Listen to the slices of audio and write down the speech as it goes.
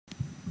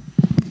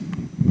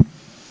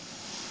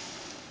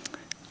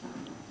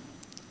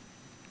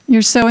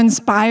You're so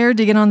inspired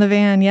to get on the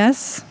van,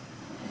 yes?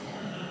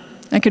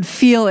 I could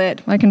feel it.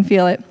 I can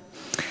feel it.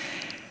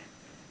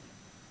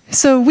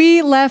 So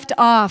we left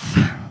off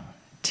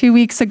 2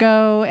 weeks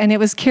ago, and it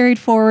was carried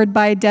forward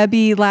by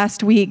Debbie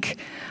last week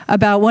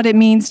about what it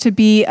means to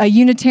be a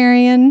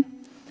Unitarian,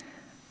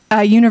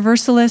 a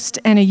Universalist,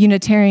 and a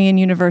Unitarian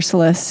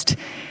Universalist.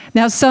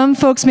 Now, some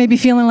folks may be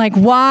feeling like,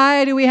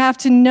 why do we have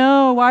to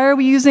know? Why are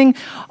we using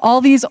all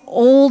these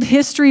old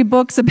history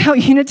books about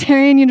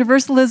Unitarian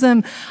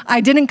Universalism?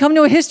 I didn't come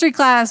to a history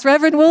class.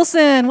 Reverend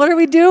Wilson, what are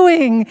we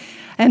doing?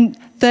 And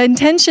the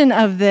intention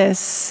of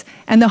this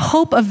and the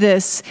hope of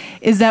this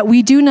is that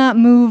we do not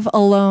move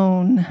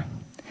alone,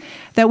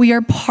 that we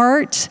are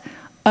part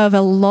of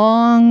a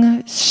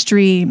long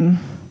stream.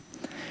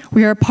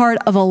 We are part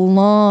of a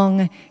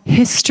long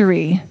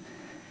history.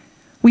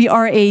 We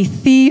are a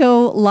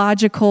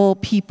theological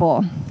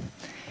people.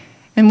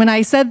 And when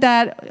I said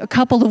that a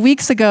couple of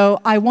weeks ago,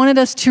 I wanted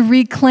us to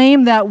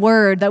reclaim that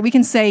word, that we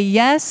can say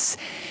yes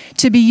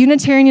to be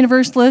Unitarian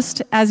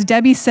Universalist, as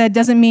Debbie said,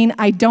 doesn't mean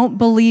I don't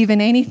believe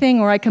in anything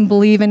or I can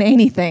believe in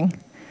anything.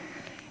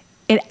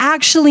 It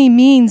actually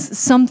means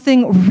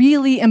something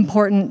really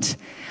important.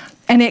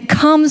 And it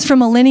comes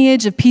from a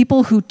lineage of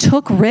people who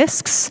took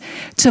risks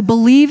to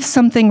believe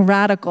something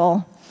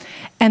radical.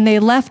 And they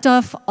left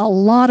off a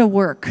lot of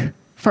work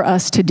for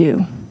us to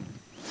do.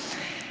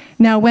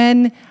 Now,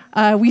 when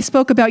we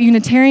spoke about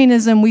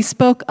Unitarianism, we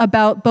spoke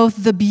about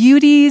both the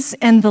beauties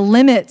and the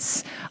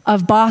limits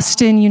of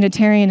Boston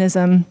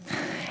Unitarianism.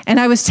 And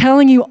I was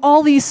telling you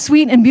all these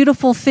sweet and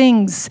beautiful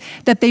things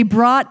that they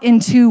brought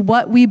into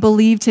what we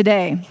believe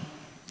today.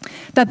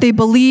 That they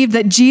believed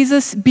that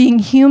Jesus, being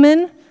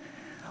human,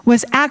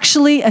 was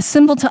actually a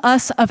symbol to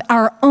us of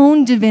our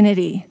own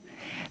divinity.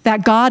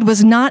 That God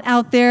was not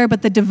out there,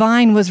 but the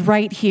divine was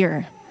right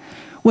here,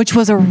 which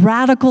was a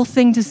radical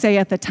thing to say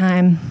at the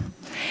time.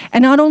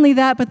 And not only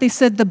that, but they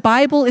said the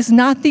Bible is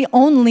not the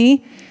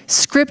only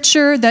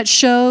scripture that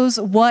shows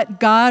what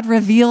God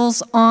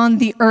reveals on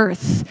the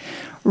earth.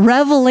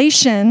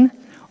 Revelation,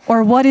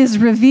 or what is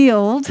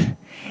revealed,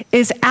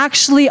 is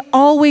actually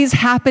always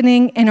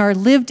happening in our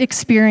lived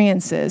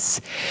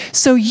experiences.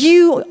 So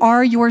you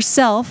are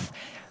yourself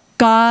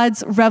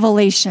God's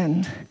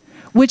revelation,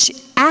 which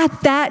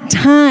at that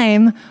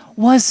time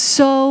was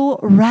so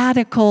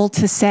radical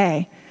to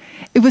say.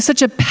 It was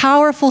such a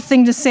powerful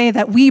thing to say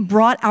that we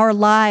brought our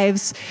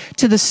lives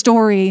to the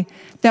story,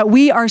 that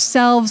we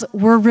ourselves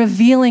were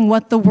revealing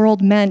what the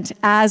world meant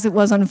as it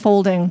was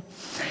unfolding.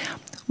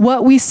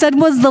 What we said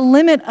was the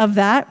limit of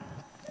that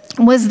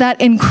was that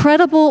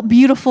incredible,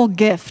 beautiful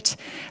gift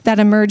that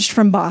emerged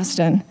from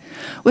Boston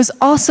was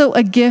also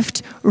a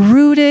gift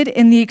rooted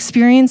in the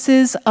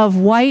experiences of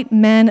white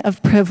men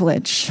of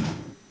privilege.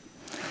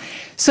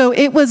 So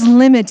it was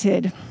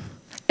limited.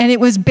 And it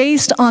was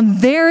based on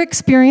their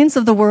experience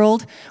of the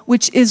world,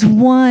 which is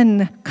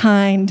one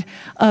kind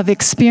of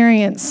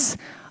experience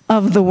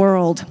of the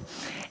world.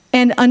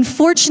 And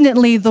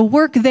unfortunately, the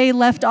work they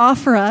left off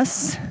for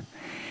us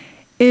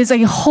is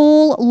a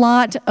whole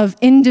lot of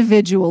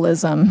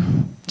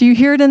individualism. Do you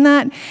hear it in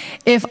that?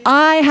 If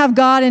I have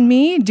God in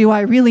me, do I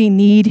really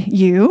need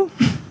you?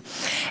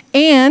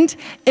 And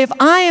if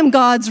I am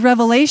God's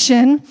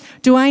revelation,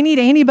 do I need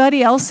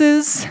anybody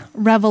else's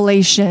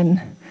revelation?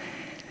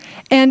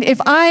 And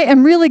if I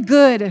am really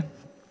good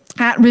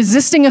at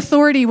resisting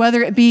authority,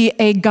 whether it be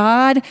a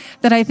God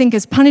that I think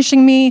is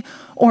punishing me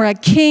or a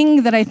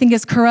king that I think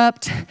is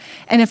corrupt,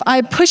 and if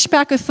I push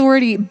back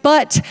authority,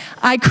 but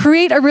I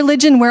create a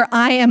religion where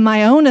I am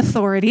my own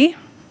authority,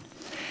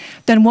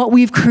 then what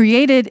we've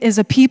created is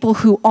a people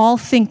who all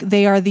think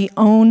they are the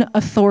own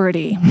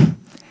authority.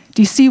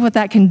 Do you see what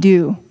that can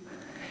do?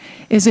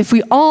 Is if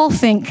we all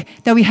think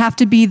that we have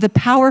to be the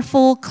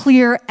powerful,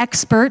 clear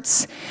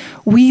experts,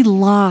 we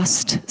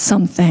lost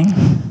something.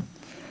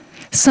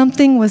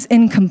 Something was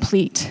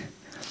incomplete.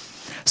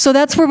 So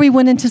that's where we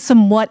went into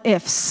some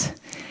what-ifs.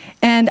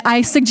 And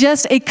I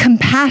suggest a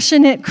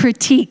compassionate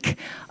critique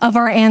of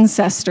our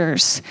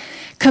ancestors.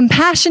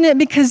 Compassionate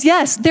because,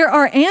 yes, there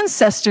are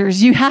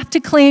ancestors. You have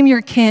to claim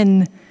your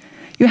kin.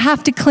 You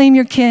have to claim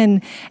your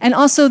kin. And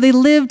also, they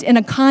lived in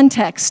a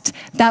context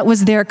that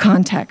was their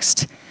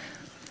context.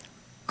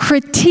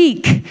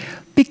 Critique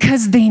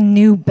because they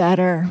knew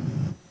better.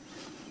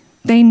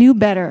 They knew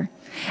better.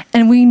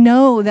 And we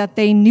know that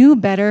they knew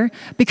better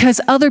because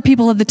other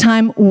people of the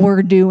time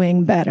were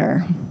doing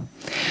better.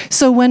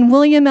 So when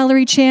William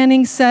Ellery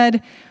Channing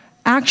said,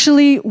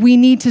 actually, we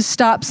need to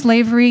stop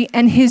slavery,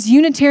 and his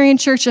Unitarian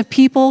Church of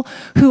people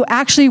who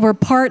actually were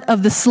part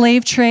of the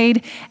slave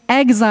trade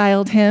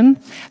exiled him,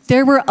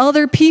 there were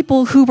other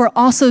people who were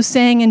also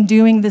saying and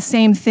doing the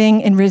same thing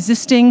in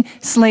resisting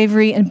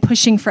slavery and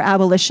pushing for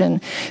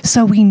abolition.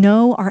 So we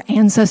know our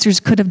ancestors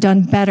could have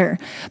done better.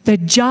 The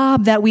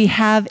job that we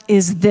have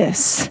is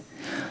this.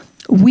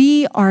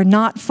 We are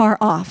not far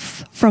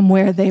off from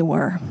where they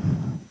were.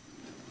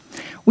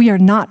 We are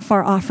not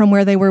far off from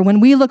where they were. When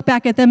we look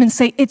back at them and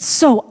say, it's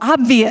so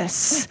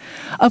obvious.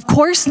 Of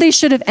course they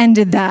should have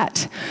ended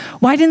that.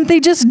 Why didn't they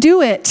just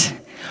do it?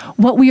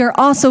 what we are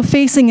also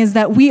facing is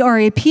that we are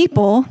a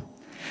people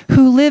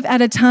who live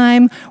at a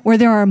time where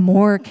there are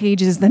more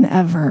cages than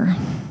ever.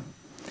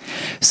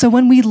 So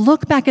when we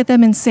look back at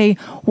them and say,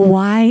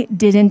 why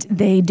didn't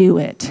they do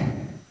it?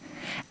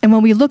 And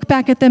when we look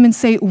back at them and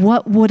say,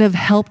 what would have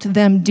helped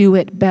them do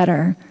it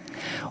better?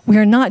 We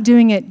are not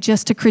doing it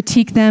just to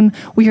critique them.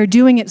 We are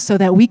doing it so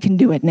that we can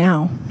do it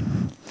now.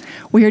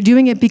 We are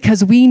doing it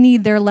because we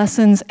need their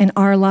lessons in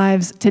our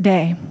lives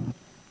today.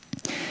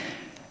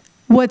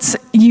 What's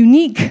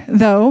unique,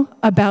 though,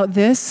 about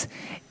this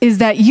is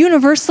that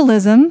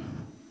Universalism,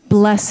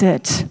 bless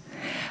it,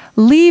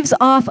 leaves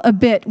off a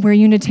bit where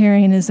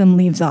Unitarianism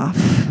leaves off.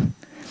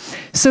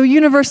 So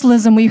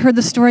Universalism, we heard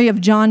the story of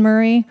John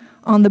Murray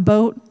on the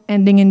boat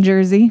ending in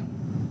Jersey.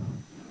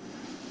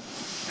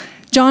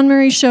 John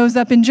Murray shows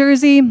up in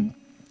Jersey,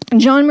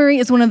 and John Murray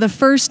is one of the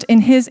first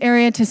in his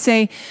area to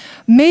say,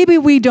 maybe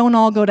we don't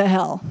all go to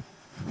hell.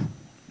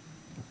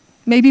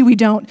 Maybe we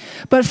don't.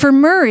 But for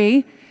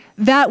Murray,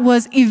 that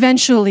was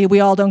eventually we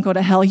all don't go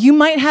to hell. You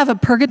might have a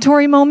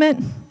purgatory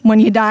moment when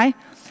you die.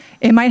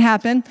 It might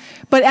happen.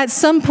 But at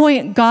some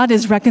point, God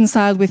is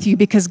reconciled with you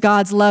because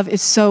God's love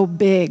is so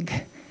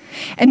big.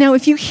 And now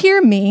if you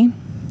hear me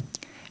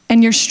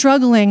and you're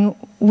struggling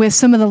with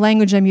some of the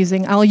language I'm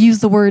using, I'll use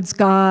the words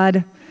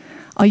God,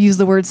 I'll use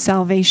the word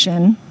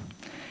salvation.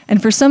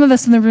 And for some of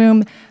us in the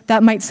room,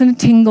 that might send a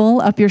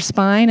tingle up your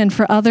spine, and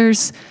for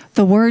others,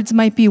 the words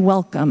might be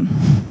welcome.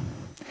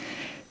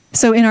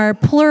 So in our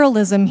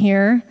pluralism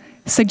here,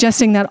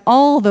 suggesting that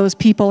all those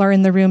people are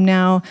in the room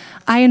now,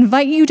 I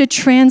invite you to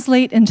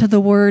translate into the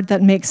word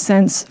that makes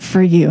sense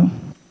for you.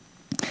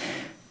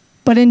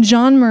 But in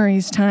John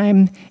Murray's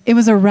time, it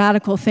was a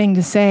radical thing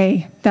to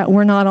say that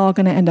we're not all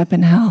going to end up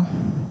in hell.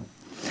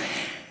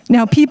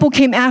 Now, people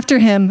came after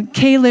him.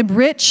 Caleb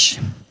Rich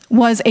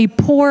was a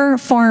poor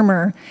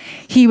farmer.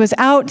 He was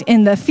out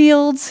in the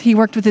fields, he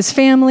worked with his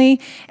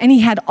family, and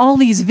he had all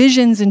these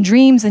visions and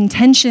dreams and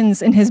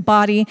tensions in his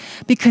body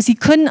because he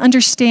couldn't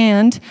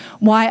understand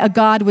why a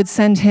God would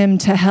send him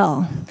to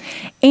hell.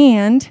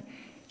 And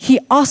he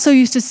also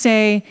used to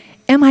say,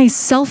 am I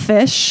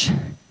selfish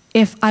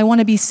if I want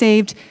to be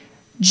saved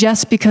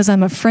just because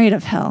I'm afraid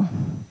of hell?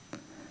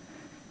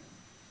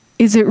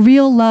 Is it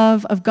real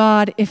love of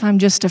God if I'm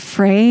just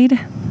afraid?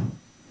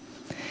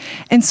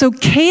 And so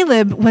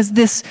Caleb was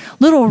this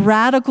little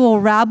radical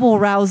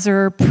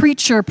rabble-rouser,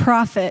 preacher,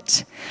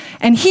 prophet.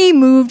 And he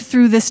moved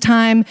through this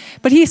time,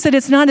 but he said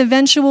it's not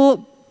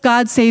eventual.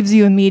 God saves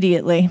you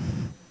immediately.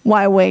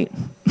 Why wait?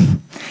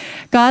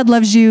 God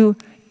loves you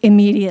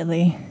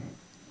immediately.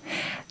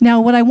 Now,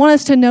 what I want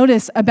us to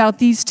notice about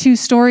these two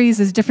stories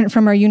is different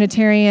from our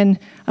Unitarian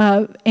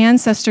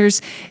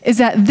ancestors, is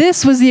that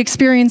this was the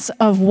experience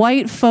of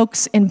white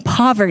folks in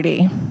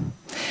poverty.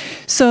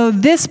 So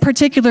this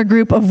particular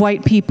group of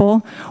white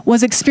people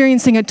was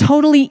experiencing a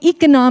totally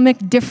economic,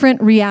 different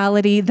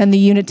reality than the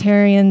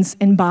Unitarians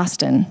in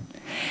Boston.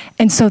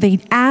 And so they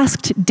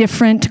asked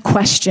different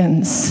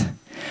questions.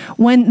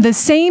 When the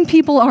same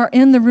people are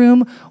in the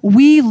room,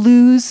 we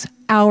lose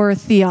our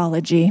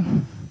theology.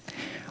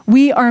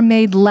 We are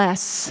made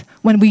less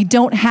when we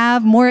don't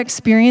have more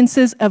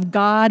experiences of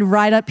God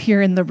right up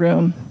here in the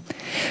room.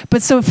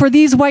 But so for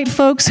these white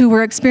folks who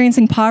were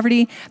experiencing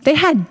poverty, they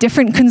had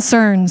different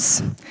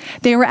concerns.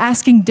 They were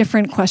asking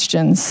different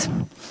questions.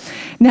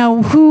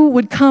 Now, who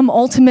would come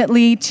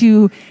ultimately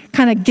to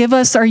kind of give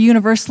us our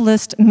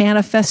Universalist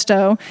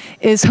manifesto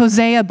is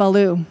Hosea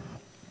Ballou.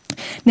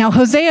 Now,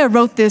 Hosea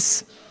wrote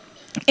this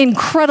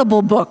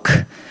incredible book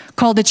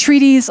called A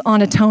Treatise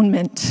on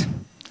Atonement.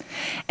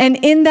 And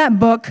in that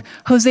book,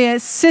 Hosea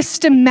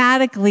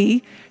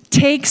systematically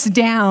takes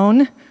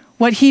down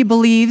what he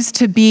believes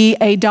to be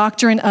a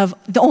doctrine of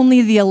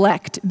only the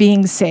elect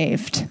being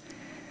saved.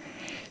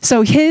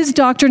 So his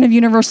doctrine of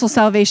universal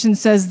salvation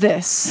says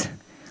this: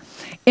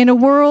 in a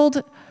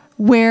world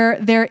where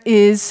there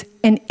is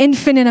an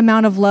infinite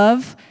amount of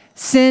love,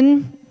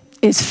 sin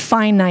is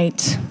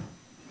finite.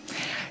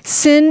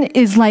 Sin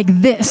is like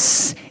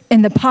this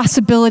in the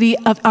possibility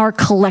of our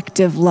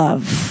collective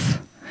love.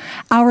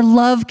 Our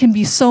love can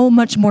be so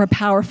much more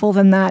powerful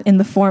than that in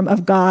the form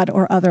of God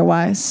or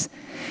otherwise.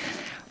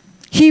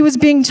 He was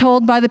being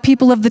told by the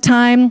people of the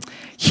time,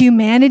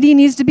 humanity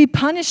needs to be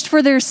punished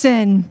for their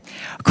sin.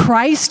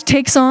 Christ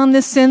takes on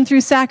this sin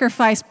through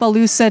sacrifice.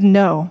 Ballou said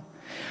no.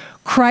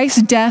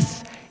 Christ's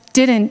death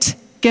didn't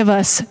give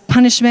us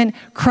punishment.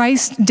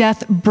 Christ's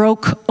death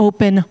broke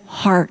open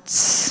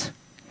hearts.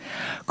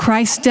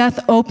 Christ's death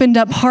opened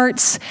up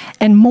hearts,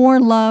 and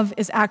more love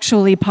is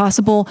actually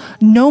possible.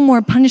 No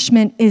more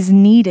punishment is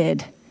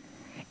needed.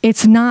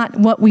 It's not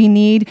what we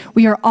need.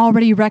 We are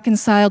already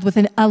reconciled with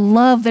a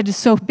love that is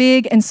so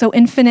big and so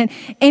infinite.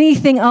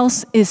 Anything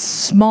else is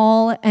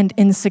small and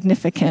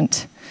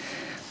insignificant.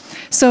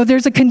 So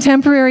there's a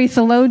contemporary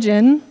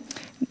theologian,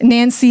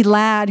 Nancy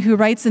Ladd, who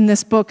writes in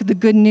this book, The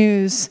Good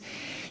News.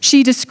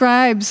 She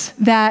describes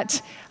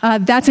that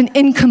that's an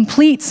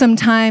incomplete,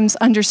 sometimes,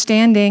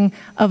 understanding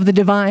of the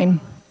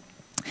divine.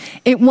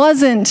 It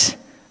wasn't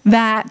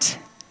that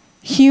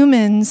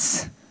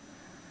humans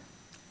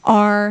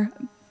are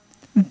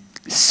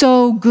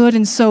so good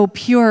and so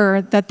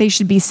pure that they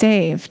should be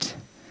saved.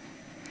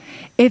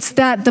 It's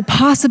that the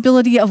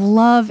possibility of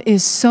love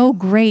is so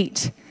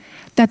great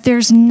that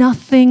there's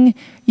nothing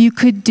you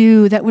could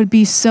do that would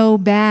be so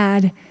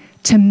bad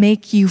to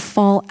make you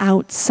fall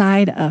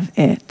outside of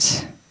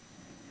it.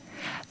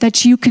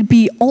 That you could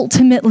be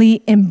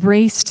ultimately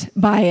embraced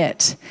by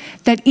it.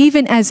 That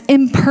even as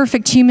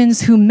imperfect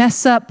humans who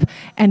mess up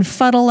and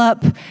fuddle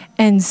up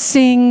and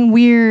sing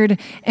weird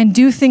and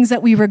do things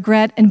that we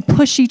regret and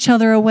push each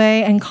other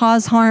away and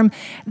cause harm,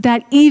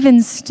 that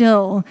even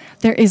still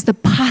there is the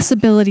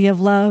possibility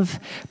of love,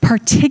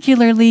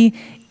 particularly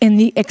in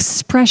the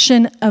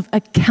expression of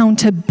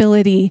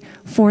accountability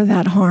for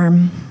that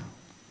harm.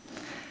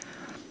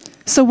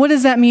 So what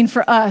does that mean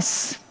for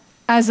us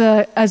as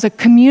a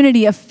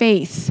community of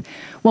faith?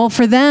 Well,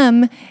 for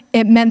them,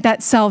 it meant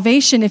that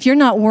salvation, if you're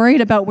not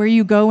worried about where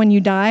you go when you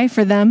die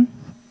for them,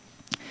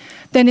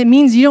 then it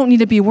means you don't need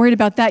to be worried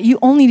about that. You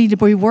only need to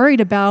be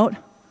worried about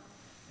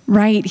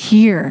right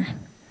here.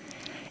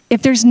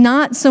 If there's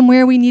not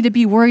somewhere we need to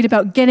be worried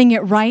about getting it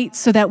right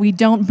so that we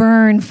don't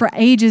burn for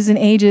ages and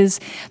ages,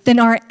 then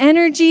our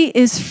energy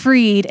is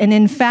freed. And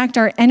in fact,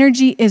 our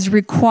energy is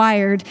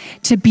required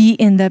to be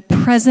in the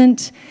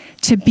present,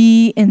 to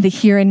be in the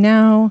here and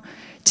now,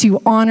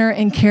 to honor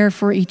and care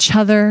for each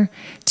other,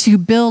 to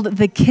build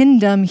the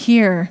kingdom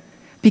here,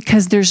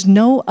 because there's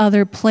no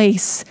other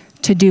place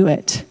to do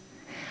it.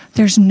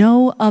 There's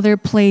no other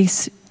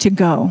place to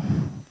go.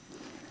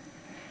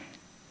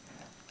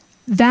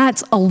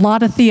 That's a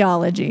lot of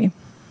theology.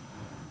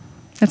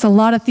 That's a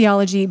lot of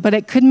theology, but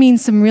it could mean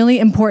some really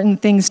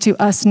important things to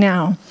us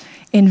now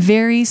in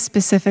very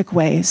specific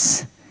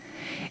ways.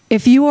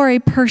 If you are a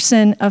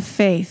person of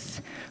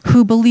faith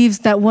who believes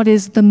that what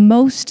is the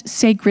most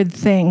sacred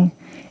thing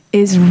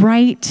is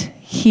right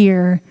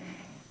here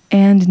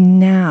and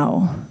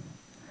now,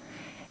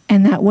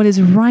 and that what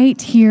is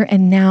right here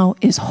and now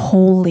is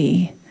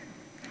holy,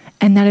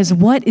 and that is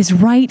what is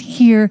right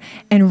here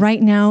and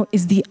right now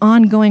is the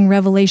ongoing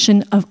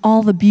revelation of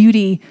all the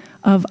beauty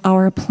of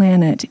our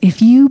planet.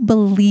 If you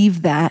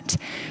believe that,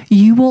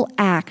 you will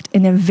act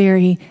in a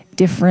very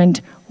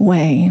different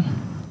way.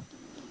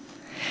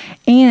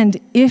 And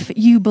if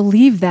you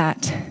believe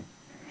that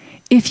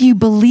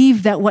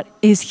what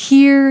is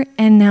here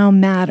and now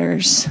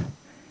matters,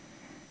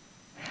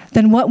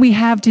 then what we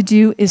have to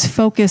do is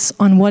focus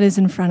on what is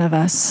in front of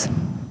us.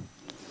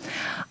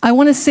 I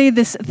want to say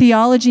this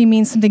theology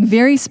means something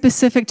very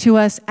specific to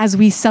us as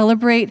we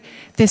celebrate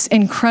this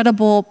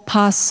incredible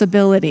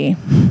possibility.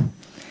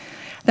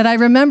 That I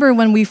remember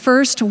when we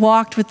first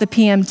walked with the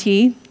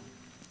PMT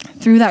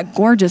through that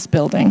gorgeous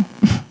building.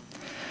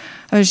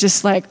 I was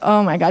just like,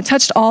 oh my God,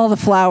 touched all the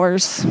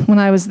flowers when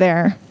I was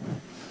there.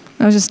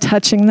 I was just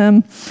touching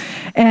them.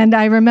 And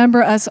I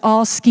remember us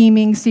all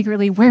scheming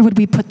secretly, where would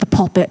we put the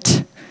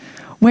pulpit?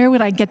 Where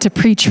would I get to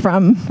preach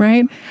from,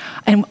 right?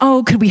 And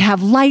could we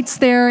have lights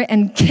there?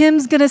 And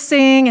Kim's gonna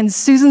sing, and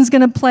Susan's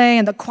gonna play,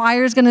 and the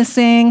choir's gonna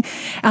sing.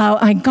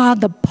 My God,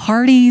 the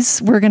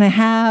parties we're gonna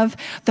have,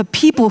 the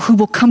people who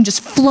will come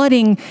just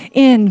flooding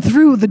in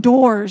through the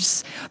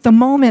doors. The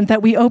moment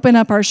that we open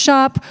up our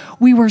shop,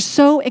 we were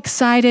so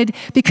excited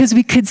because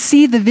we could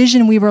see the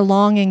vision we were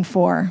longing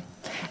for.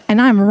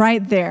 And I'm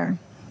right there.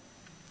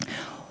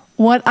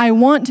 What I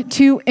want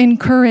to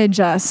encourage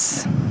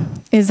us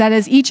is that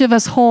as each of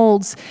us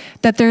holds,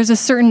 that there's a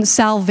certain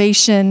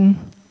salvation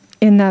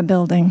in that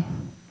building.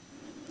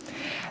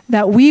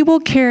 That we will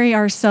carry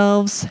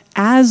ourselves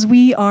as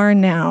we are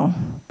now,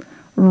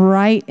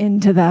 right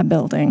into that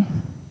building.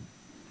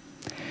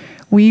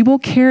 We will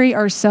carry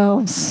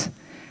ourselves,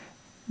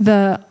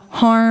 the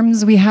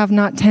harms we have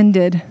not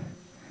tended,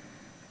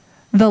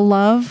 the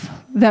love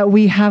that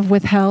we have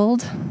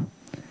withheld,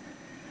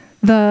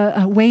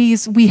 the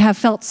ways we have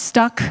felt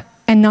stuck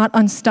and not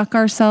unstuck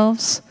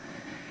ourselves,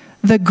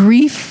 the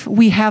grief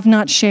we have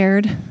not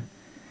shared,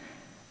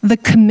 the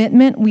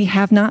commitment we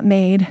have not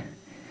made.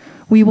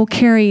 We will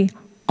carry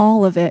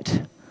all of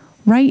it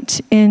right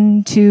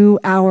into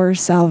our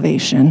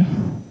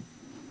salvation.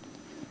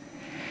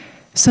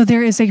 So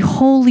there is a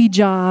holy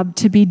job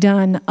to be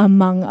done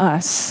among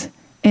us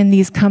in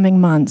these coming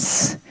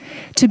months,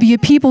 to be a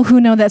people who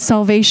know that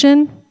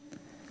salvation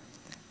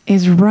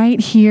is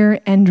right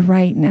here and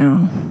right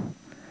now.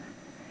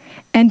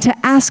 And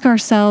to ask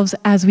ourselves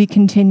as we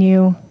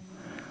continue,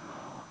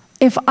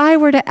 if I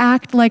were to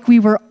act like we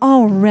were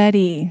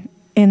already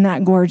in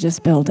that gorgeous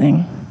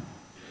building,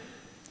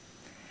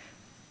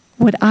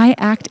 would I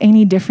act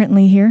any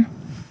differently here?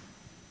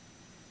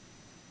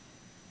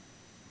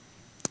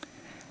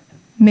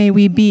 May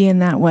we be in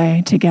that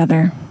way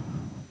together.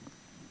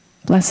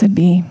 Blessed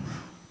be.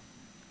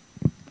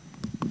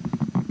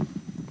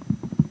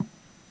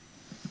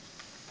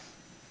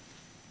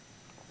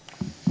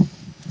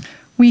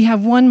 We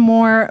have one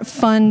more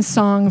fun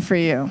song for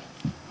you.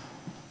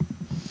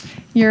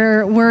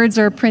 Your words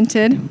are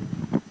printed.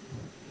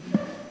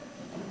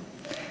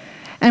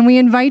 And we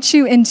invite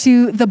you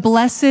into the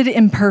blessed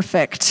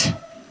imperfect.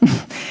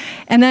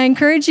 And I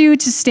encourage you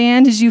to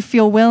stand as you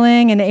feel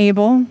willing and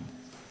able.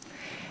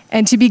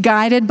 and to be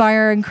guided by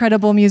our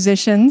incredible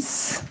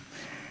musicians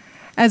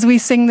as we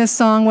sing this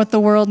song, What the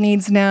World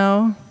Needs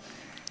Now,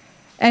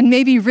 and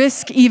maybe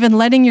risk even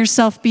letting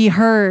yourself be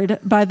heard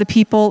by the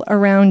people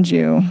around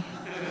you,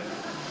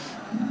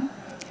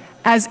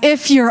 as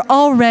if you're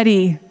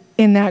already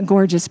in that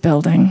gorgeous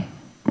building.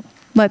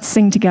 Let's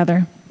sing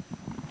together.